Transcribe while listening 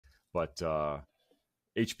But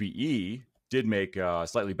HPE did make a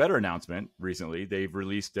slightly better announcement recently. They've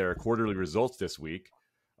released their quarterly results this week.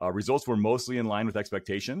 Results were mostly in line with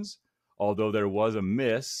expectations, although there was a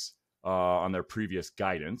miss on their previous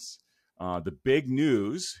guidance. The big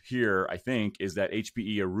news here, I think, is that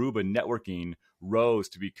HPE Aruba Networking rose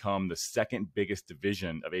to become the second biggest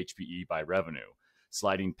division of HPE by revenue,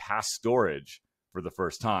 sliding past storage for the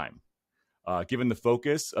first time. Given the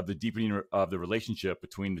focus of the deepening of the relationship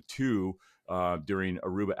between the two during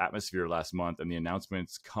Aruba Atmosphere last month and the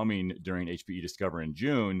announcements coming during HPE DIscover in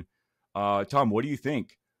June, Tom, what do you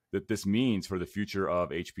think that this means for the future of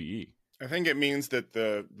HPE? I think it means that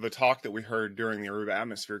the talk that we heard during the Aruba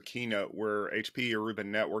Atmosphere keynote, where HPE Aruba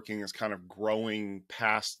Networking is kind of growing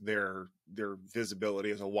past their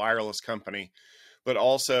visibility as a wireless company, but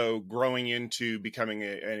also growing into becoming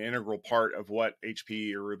an integral part of what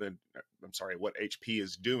HPE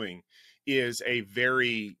is doing, is a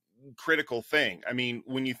very critical thing. I mean,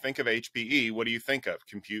 when you think of HPE, what do you think of?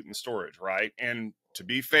 Compute and storage, right? And to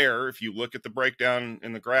be fair, if you look at the breakdown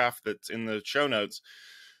in the graph that's in the show notes,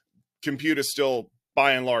 compute is still,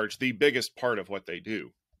 by and large, the biggest part of what they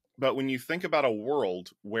do. But when you think about a world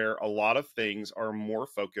where a lot of things are more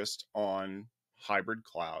focused on hybrid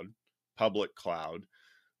cloud, public cloud,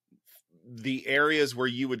 the areas where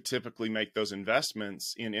you would typically make those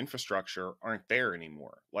investments in infrastructure aren't there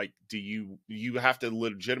anymore. Like, you have to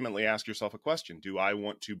legitimately ask yourself a question. Do I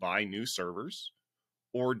want to buy new servers,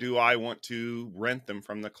 or do I want to rent them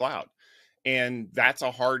from the cloud? And that's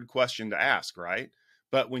a hard question to ask, right?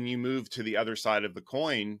 But when you move to the other side of the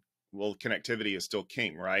coin, well, connectivity is still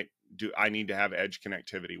king, right? Do I need to have edge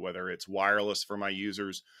connectivity, whether it's wireless for my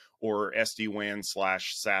users or SD-WAN /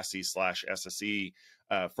 SASE / SSE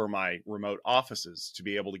for my remote offices to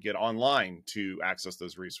be able to get online to access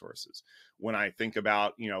those resources? When I think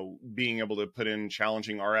about, being able to put in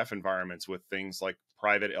challenging RF environments with things like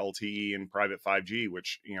private LTE and private 5G,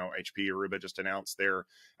 which, HPE Aruba just announced their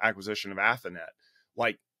acquisition of Athonet.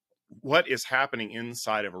 Like, what is happening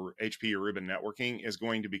inside of HPE Aruba Networking is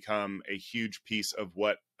going to become a huge piece of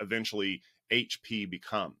what eventually HP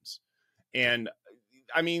becomes. And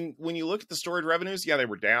I mean, when you look at the storage revenues, yeah, they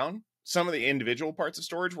were down. Some of the individual parts of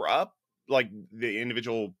storage were up, like the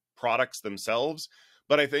individual products themselves.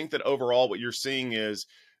 But I think that overall what you're seeing is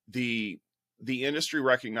the industry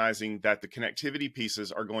recognizing that the connectivity pieces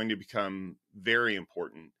are going to become very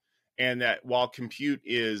important. And that while compute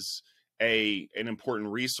is an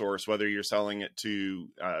important resource, whether you're selling it to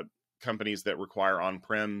companies that require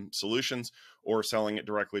on-prem solutions or selling it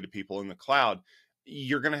directly to people in the cloud,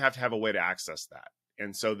 you're going to have a way to access that.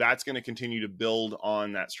 And so that's going to continue to build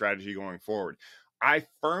on that strategy going forward. I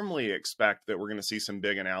firmly expect that we're going to see some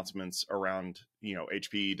big announcements around,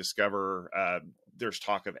 HPE DIscover. There's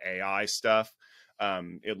talk of AI stuff.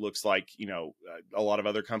 It looks like, a lot of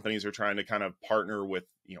other companies are trying to kind of partner with,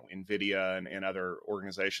 NVIDIA and other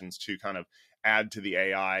organizations to kind of add to the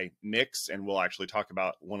AI mix. And we'll actually talk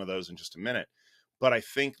about one of those in just a minute. But I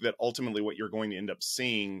think that ultimately what you're going to end up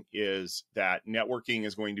seeing is that networking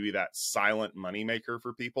is going to be that silent moneymaker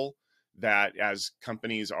for people, that as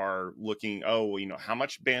companies are looking, how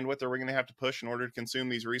much bandwidth are we going to have to push in order to consume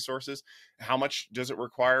these resources? How much does it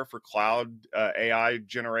require for cloud AI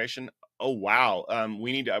generation? Oh, wow,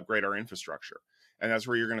 we need to upgrade our infrastructure. And that's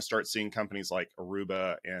where you're going to start seeing companies like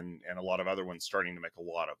Aruba and a lot of other ones starting to make a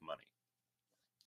lot of money.